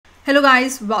Hello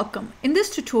guys, welcome. In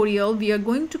this tutorial, we are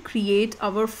going to create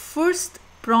our first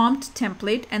prompt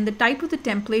template, and the type of the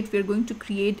template we are going to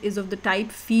create is of the type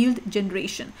field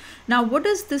generation. Now, what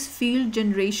does this field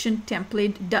generation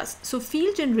template does? So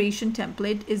field generation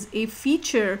template is a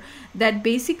feature that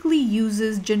basically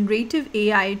uses generative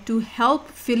AI to help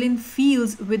fill in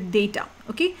fields with data.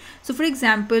 Okay, so for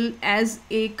example, as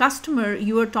a customer,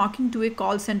 you are talking to a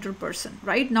call center person,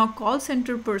 right? Now, call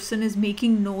center person is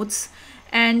making notes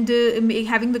and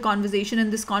having the conversation,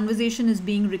 and this conversation is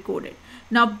being recorded.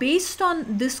 Now, based on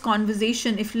this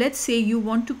conversation, if let's say you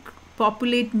want to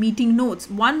populate meeting notes,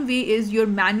 one way is you're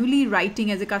manually writing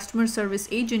as a customer service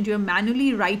agent, you're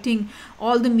manually writing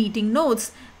all the meeting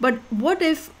notes. But what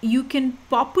if you can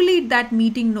populate that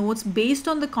meeting notes based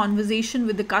on the conversation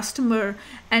with the customer,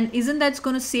 and isn't that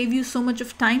going to save you so much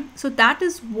of time? So that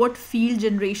is what field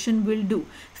generation will do.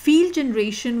 Field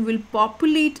generation will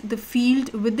populate the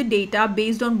field with the data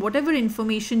based on whatever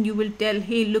information you will tell.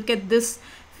 Hey, look at this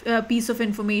piece of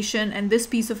information and this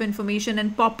piece of information,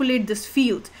 and populate this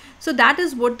field. So that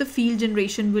is what the field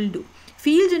generation will do.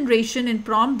 Field generation in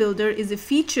Prompt Builder is a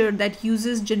feature that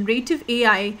uses generative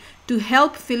AI to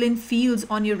help fill in fields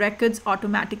on your records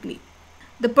automatically.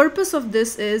 The purpose of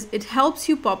this is it helps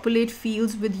you populate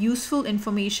fields with useful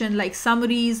information like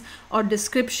summaries or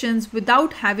descriptions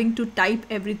without having to type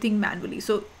everything manually.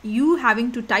 So you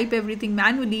having to type everything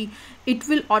manually, it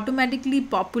will automatically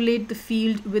populate the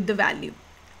field with the value.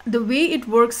 The way it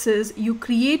works is you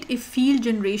create a field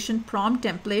generation prompt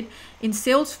template in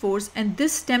Salesforce, and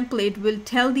this template will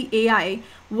tell the AI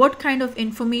what kind of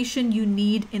information you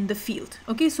need in the field.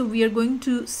 Okay, so we are going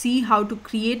to see how to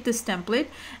create this template,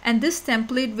 and this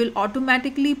template will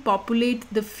automatically populate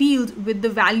the field with the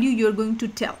value you're going to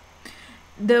tell.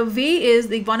 The way is,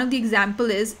 one of the example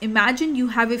is, imagine you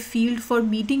have a field for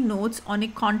meeting notes on a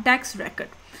contacts record.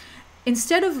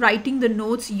 Instead of writing the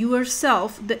notes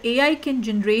yourself, the AI can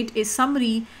generate a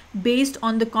summary based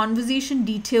on the conversation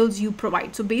details you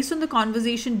provide. So based on the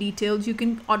conversation details, you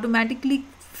can automatically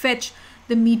fetch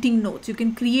the meeting notes. You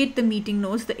can create the meeting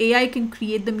notes. The AI can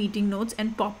create the meeting notes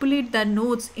and populate the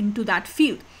notes into that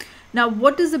field. Now,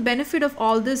 what is the benefit of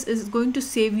all this is going to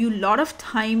save you a lot of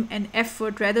time and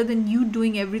effort. Rather than you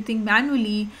doing everything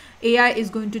manually, AI is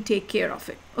going to take care of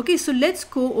it. Okay, so let's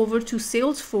go over to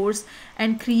Salesforce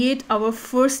and create our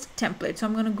first template. So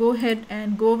I'm going to go ahead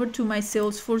and go over to my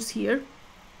Salesforce here.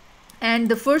 And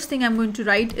the first thing I'm going to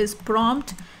write is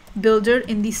prompt builder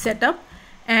in the setup.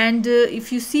 And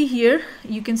if you see here,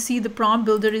 you can see the prompt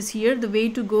builder is here. The way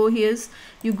to go here is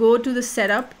you go to the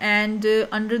setup, and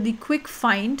under the quick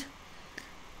find,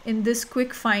 in this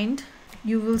quick find,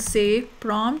 you will say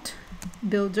prompt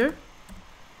builder,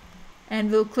 and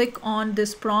we'll click on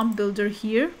this prompt builder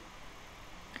here.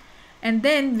 And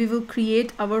then we will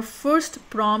create our first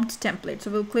prompt template.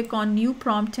 So we'll click on new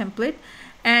prompt template.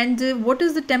 And what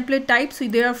is the template type? So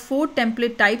there are 4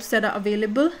 template types that are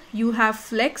available. You have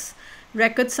flex,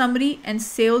 record summary, and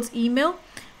sales email,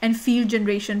 and field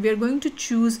generation. We are going to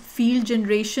choose field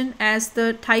generation as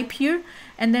the type here.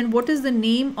 And then what is the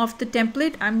name of the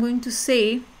template? I'm going to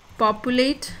say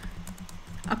populate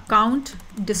account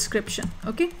description.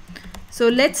 Okay, so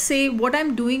let's say what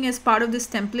I'm doing as part of this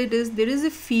template is there is a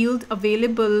field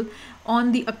available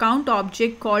on the account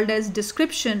object called as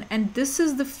description, and this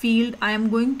is the field I am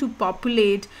going to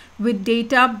populate with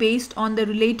data based on the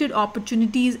related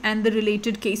opportunities and the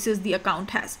related cases the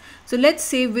account has. So let's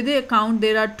say with the account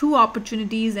there are 2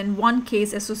 opportunities and 1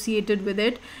 case associated with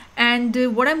it, and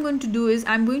what I'm going to do is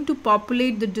I'm going to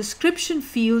populate the description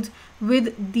field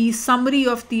with the summary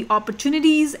of the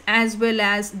opportunities as well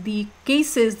as the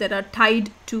cases that are tied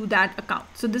to that account.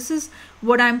 So this is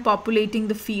what I'm populating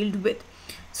the field with.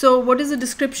 So what is the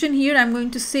description here? I'm going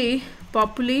to say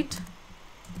populate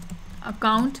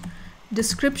account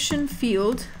description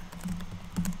field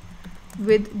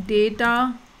with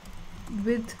data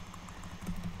with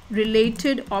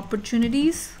related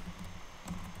opportunities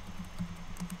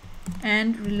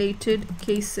and related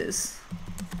cases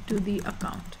to the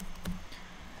account.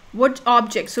 What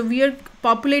object? So we are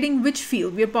populating which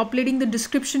field? We are populating the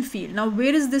description field. Now,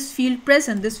 where is this field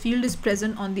present? This field is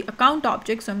present on the account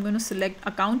object. So I'm going to select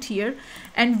account here.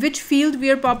 And which field we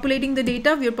are populating the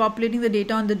data? We are populating the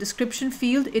data on the description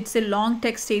field. It's a long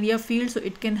text area field, so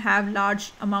it can have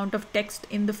large amount of text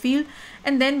in the field.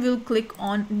 And then we'll click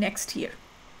on next here.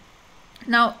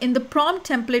 Now, in the prompt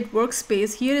template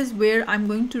workspace, here is where I'm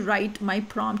going to write my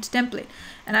prompt template.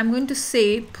 And I'm going to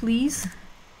say, please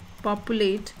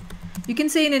populate, you can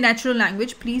say in a natural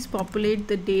language, please populate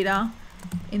the data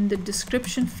in the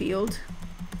description field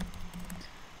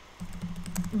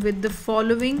with the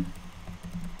following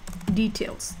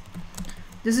details.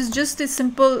 This is just a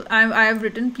simple, I have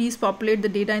written, please populate the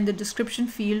data in the description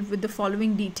field with the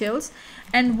following details.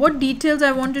 And what details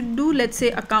I want to do, let's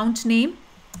say account name,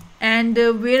 and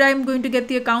where I'm going to get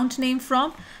the account name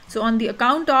from. So on the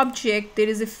account object, there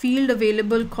is a field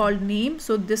available called name.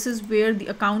 So this is where the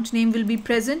account name will be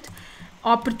present.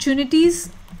 Opportunities.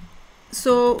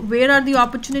 So where are the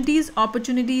opportunities?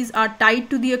 Opportunities are tied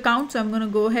to the account. So I'm going to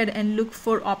go ahead and look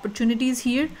for opportunities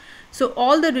here. So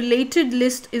all the related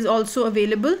list is also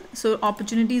available. So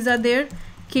opportunities are there.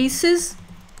 Cases.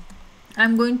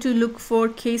 I'm going to look for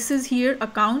cases here,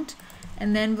 account,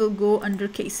 and then we'll go under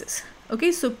cases.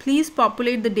 Okay, so please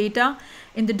populate the data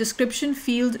in the description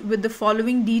field with the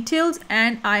following details,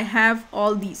 and I have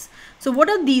all these. So what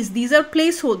are these? These are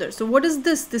placeholders. So what is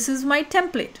this? This is my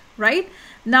template, right?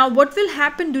 Now what will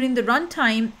happen during the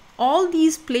runtime? All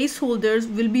these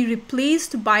placeholders will be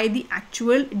replaced by the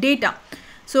actual data.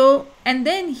 So, and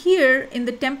then here in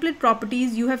the template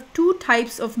properties, you have two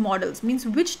types of models, means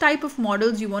which type of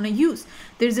models you want to use.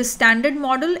 There's a standard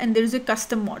model and there's a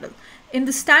custom model. In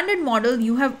the standard model,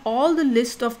 you have all the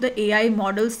list of the AI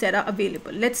models that are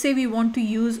available. Let's say we want to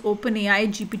use OpenAI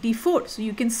GPT-4. So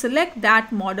you can select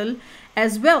that model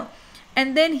as well.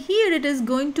 And then here it is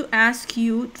going to ask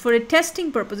you for a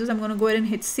testing purposes. I'm going to go ahead and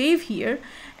hit save here.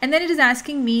 And then it is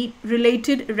asking me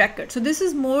related record. So this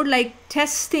is more like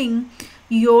testing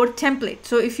your template.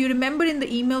 So if you remember in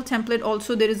the email template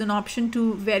also, there is an option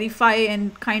to verify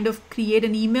and kind of create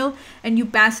an email, and you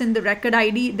pass in the record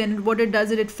ID. Then what it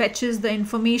does is it fetches the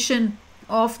information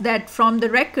of that from the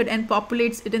record and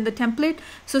populates it in the template.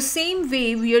 So same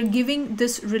way we are giving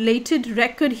this related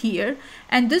record here,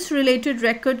 and this related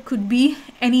record could be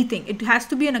anything. It has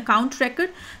to be an account record.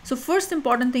 So first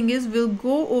important thing is we'll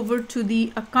go over to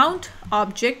the account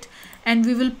object and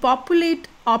we will populate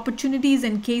opportunities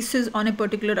and cases on a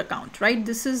particular account, right?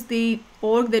 This is the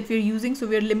org that we're using, so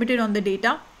we're limited on the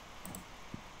data.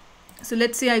 So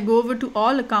let's say I go over to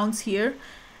all accounts here,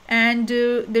 and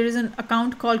there is an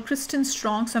account called Kristen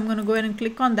Strong. So I'm going to go ahead and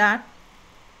click on that.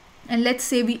 And let's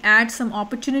say we add some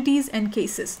opportunities and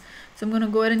cases. So I'm going to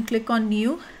go ahead and click on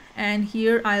new. And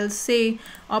here I'll say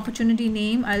opportunity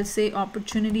name. I'll say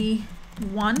opportunity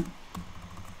 1.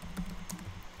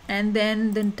 And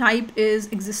then the type is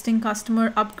existing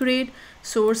customer upgrade.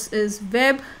 Source is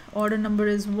web. Order number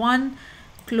is 1.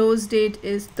 Close date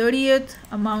is 30th.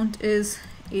 Amount is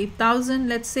 8,000,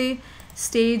 let's say.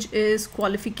 Stage is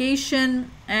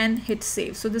qualification, and hit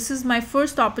save. So this is my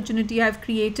first opportunity I've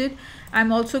created.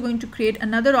 I'm also going to create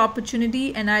another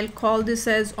opportunity, and I'll call this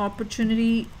as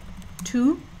opportunity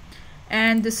 2.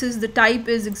 And this is the type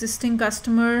is existing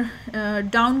customer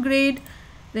downgrade.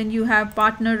 Then you have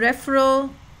partner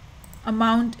referral.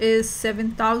 Amount is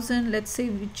 7,000. Let's say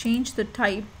we change the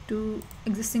type to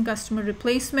existing customer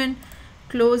replacement.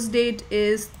 Close date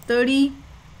is 30.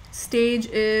 Stage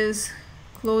is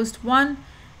closed 1,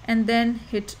 and then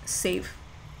hit save.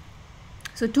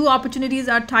 So two opportunities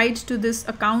are tied to this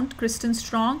account, Kristen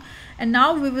Strong. And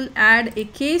now we will add a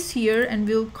case here, and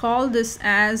we'll call this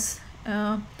as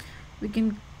we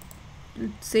can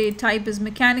say type is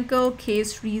mechanical,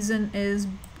 case reason is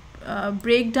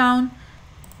breakdown.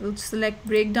 We'll select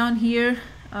breakdown here.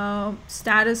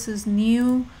 Status is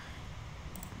new.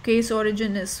 Case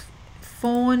origin is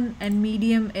phone, and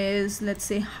medium is, let's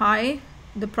say, high.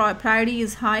 The priority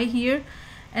is high here.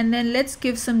 And then let's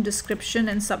give some description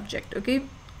and subject. Okay,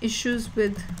 issues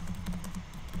with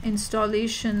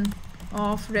installation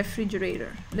of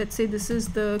refrigerator. Let's say this is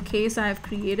the case I have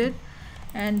created,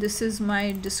 and this is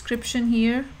my description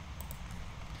here,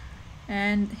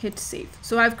 and hit save.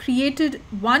 So I've created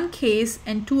one case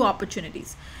and two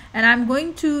opportunities, and I'm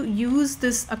going to use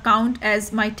this account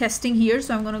as my testing here.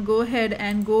 So I'm going to go ahead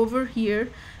and go over here,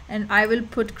 and I will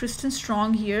put Kristen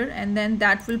Strong here, and then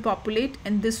that will populate,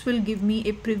 and this will give me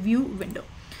a preview window.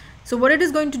 So what it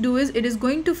is going to do is it is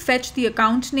going to fetch the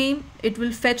account name, it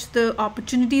will fetch the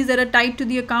opportunities that are tied to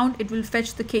the account, it will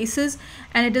fetch the cases,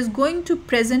 and it is going to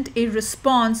present a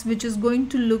response which is going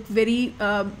to look very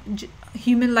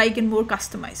human-like and more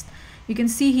customized. You can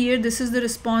see here, this is the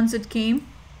response it came.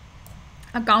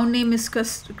 Account name is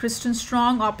Kristen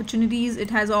Strong. Opportunities, it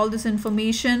has all this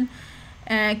information.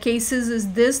 Cases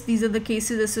is this. These are the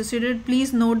cases associated.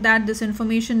 Please note that this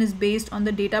information is based on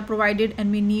the data provided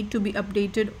and may need to be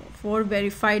updated for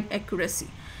verified accuracy.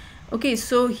 Okay,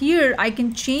 so here I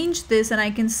can change this, and I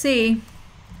can say,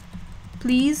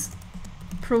 please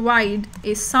provide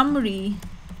a summary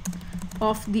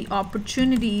of the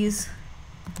opportunities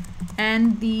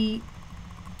and the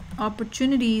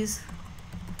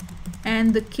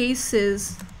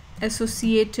cases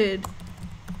associated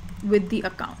with the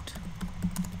account.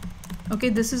 Okay,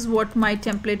 this is what my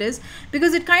template is,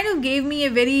 because it kind of gave me a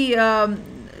very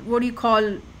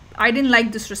I didn't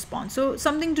like this response. So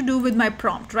something to do with my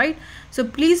prompt, right? So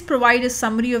please provide a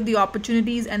summary of the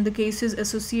opportunities and the cases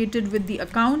associated with the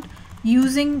account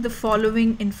using the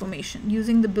following information,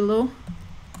 using the below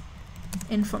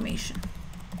information.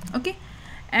 Okay,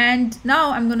 and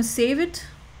now I'm going to save it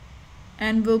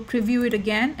and we'll preview it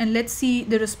again, and let's see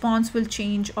the response will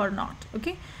change or not.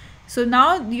 Okay, so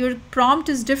now your prompt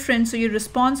is different, so your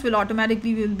response will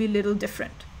automatically be a little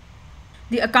different.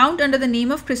 The account under the name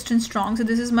of Kristen Strong, so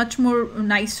this is much more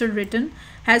nicer written,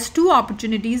 has 2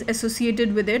 opportunities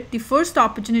associated with it. The first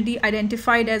opportunity,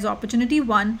 identified as opportunity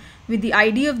 1 with the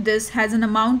ID of this, has an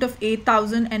amount of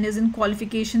 8,000 and is in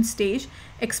qualification stage.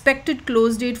 Expected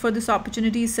close date for this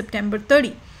opportunity is September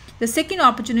 30. The second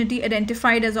opportunity,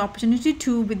 identified as opportunity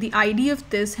 2 with the ID of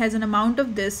this, has an amount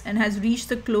of this and has reached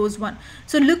the close one.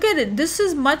 So look at it, this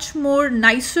is much more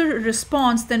nicer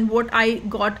response than what I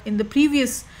got in the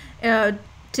previous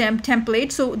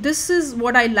template. So this is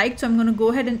what I liked, so I'm going to go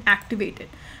ahead and activate it.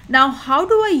 Now how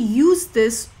do I use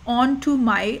this onto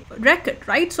my record,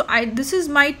 right? So this is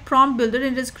my prompt builder,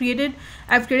 and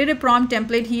I've created a prompt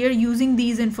template here using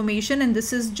these information, and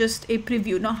this is just a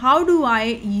preview. Now how do I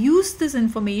use this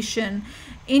information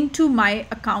into my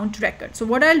account record? So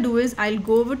what I'll do is I'll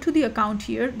go over to the account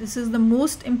here. This is the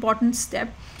most important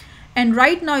step. And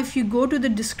right now, if you go to the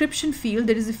description field,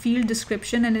 there is a field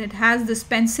description and it has this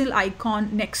pencil icon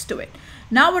next to it.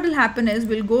 Now what will happen is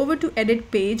we'll go over to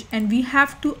edit page, and we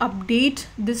have to update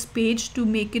this page to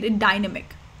make it a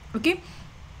dynamic. Okay.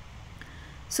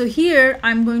 So here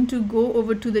I'm going to go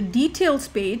over to the details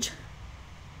page,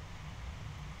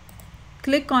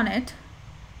 click on it,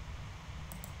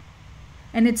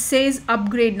 and it says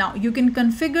upgrade now. You can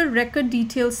configure record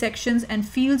detail sections and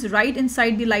fields right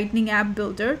inside the Lightning app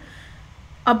builder.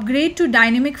 Upgrade to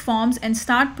dynamic forms and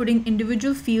start putting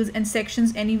individual fields and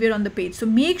sections anywhere on the page. So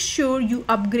make sure you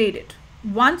upgrade it.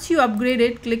 Once you upgrade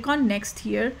it, click on next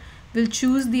here. We'll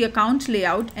choose the account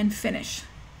layout and finish.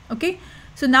 Okay,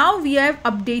 so now we have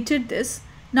updated this.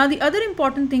 Now the other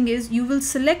important thing is you will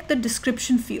select the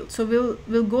description field. So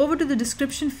we'll go over to the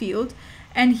description field,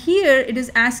 and here it is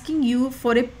asking you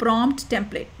for a prompt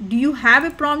template. Do you have a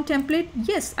prompt template?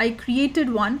 Yes, I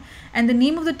created one, and the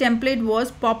name of the template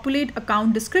was populate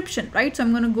account description, right? So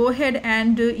I'm going to go ahead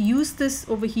and use this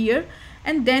over here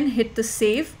and then hit the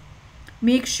save.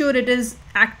 Make sure it is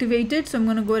activated. So I'm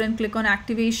going to go ahead and click on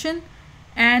activation,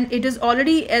 and it is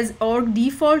already as org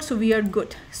default, so we are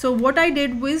good. So what I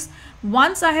did was,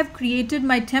 once I have created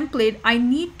my template, I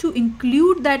need to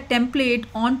include that template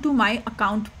onto my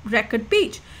account record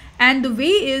page. And the way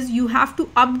is you have to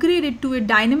upgrade it to a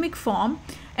dynamic form.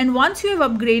 And once you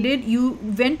have upgraded, you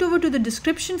went over to the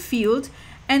description field,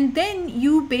 and then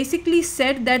you basically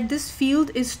said that this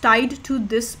field is tied to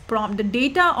this prompt. The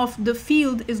data of the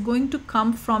field is going to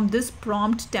come from this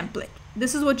prompt template.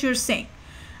 This is what you're saying.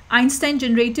 Einstein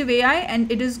Generative AI,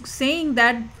 and it is saying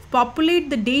that populate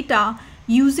the data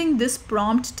using this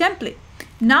prompt template.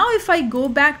 Now if I go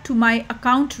back to my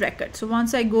account record, so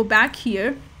once I go back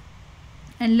here,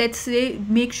 and let's say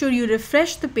make sure you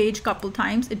refresh the page couple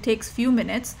times, it takes few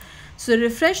minutes. So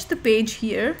refresh the page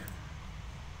here,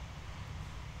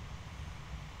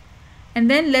 and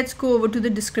then let's go over to the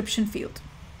description field.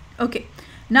 Okay,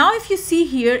 now if you see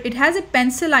here, it has a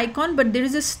pencil icon, but there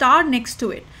is a star next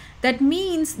to it. That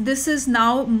means this is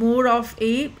now more of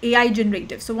a AI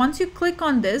generative. So once you click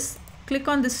on this, click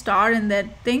on the star and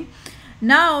that thing,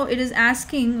 now it is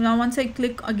asking, now once I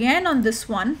click again on this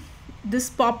one,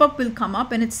 this pop-up will come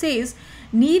up and it says,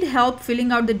 need help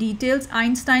filling out the details?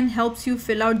 Einstein helps you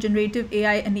fill out generative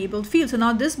AI enabled field. So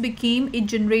now this became a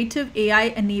generative AI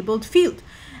enabled field,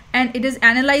 and it is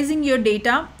analyzing your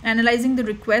data, analyzing the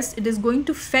request. It is going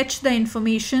to fetch the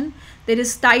information that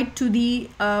is tied to the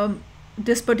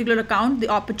this particular account, the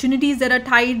opportunities that are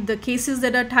tied, the cases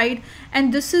that are tied,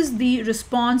 and this is the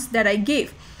response that I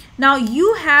gave. Now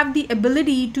you have the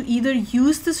ability to either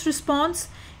use this response.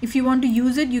 If you want to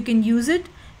use it, you can use it.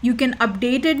 You can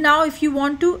update it now if you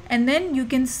want to, and then you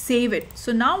can save it.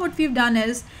 So now what we've done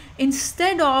is,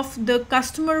 instead of the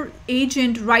customer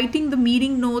agent writing the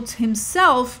meeting notes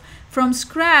himself from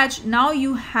scratch, now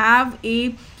you have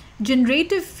a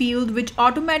generative field which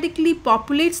automatically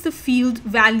populates the field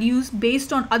values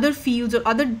based on other fields or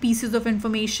other pieces of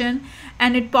information,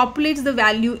 and it populates the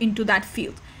value into that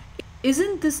field.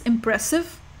 Isn't this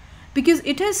impressive? Because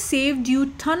it has saved you a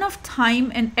ton of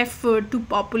time and effort to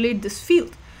populate this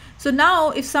field. So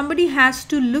now if somebody has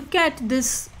to look at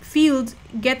this field,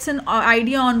 gets an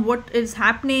idea on what is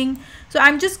happening. So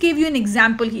I'm just gave you an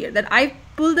example here that I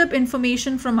pulled up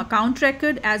information from account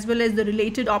record, as well as the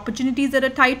related opportunities that are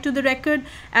tied to the record,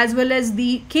 as well as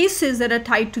the cases that are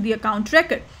tied to the account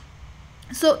record.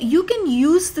 So you can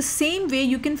use the same way,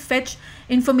 you can fetch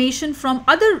information from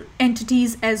other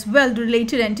entities as well,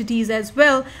 related entities as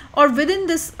well, or within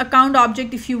this account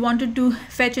object, if you wanted to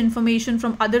fetch information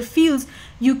from other fields,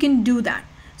 you can do that.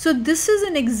 So this is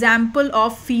an example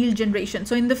of field generation.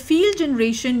 So in the field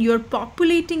generation, you're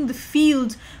populating the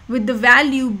fields with the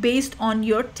value based on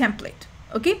your template.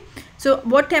 Okay, so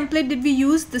what template did we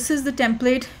use? This is the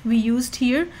template we used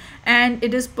here, and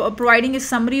it is providing a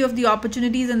summary of the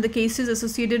opportunities and the cases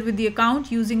associated with the account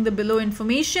using the below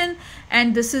information,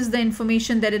 and this is the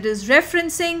information that it is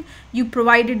referencing. You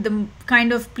provided the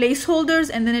kind of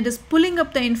placeholders, and then it is pulling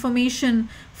up the information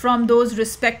from those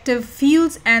respective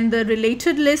fields and the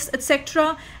related list,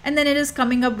 etc., and then it is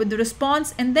coming up with the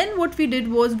response. And then what we did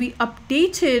was we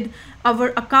updated our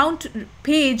account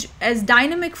page as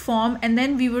dynamic form, and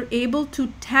then we were able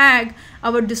to tag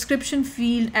our description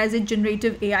field as a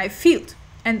generative AI field.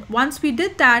 And once we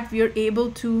did that, we are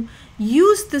able to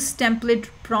use this template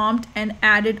prompt and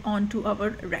add it onto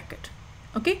our record.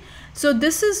 Okay, so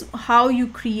this is how you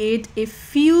create a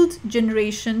field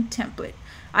generation template.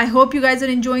 I hope you guys are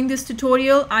enjoying this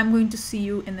tutorial. I'm going to see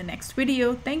you in the next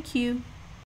video. Thank you.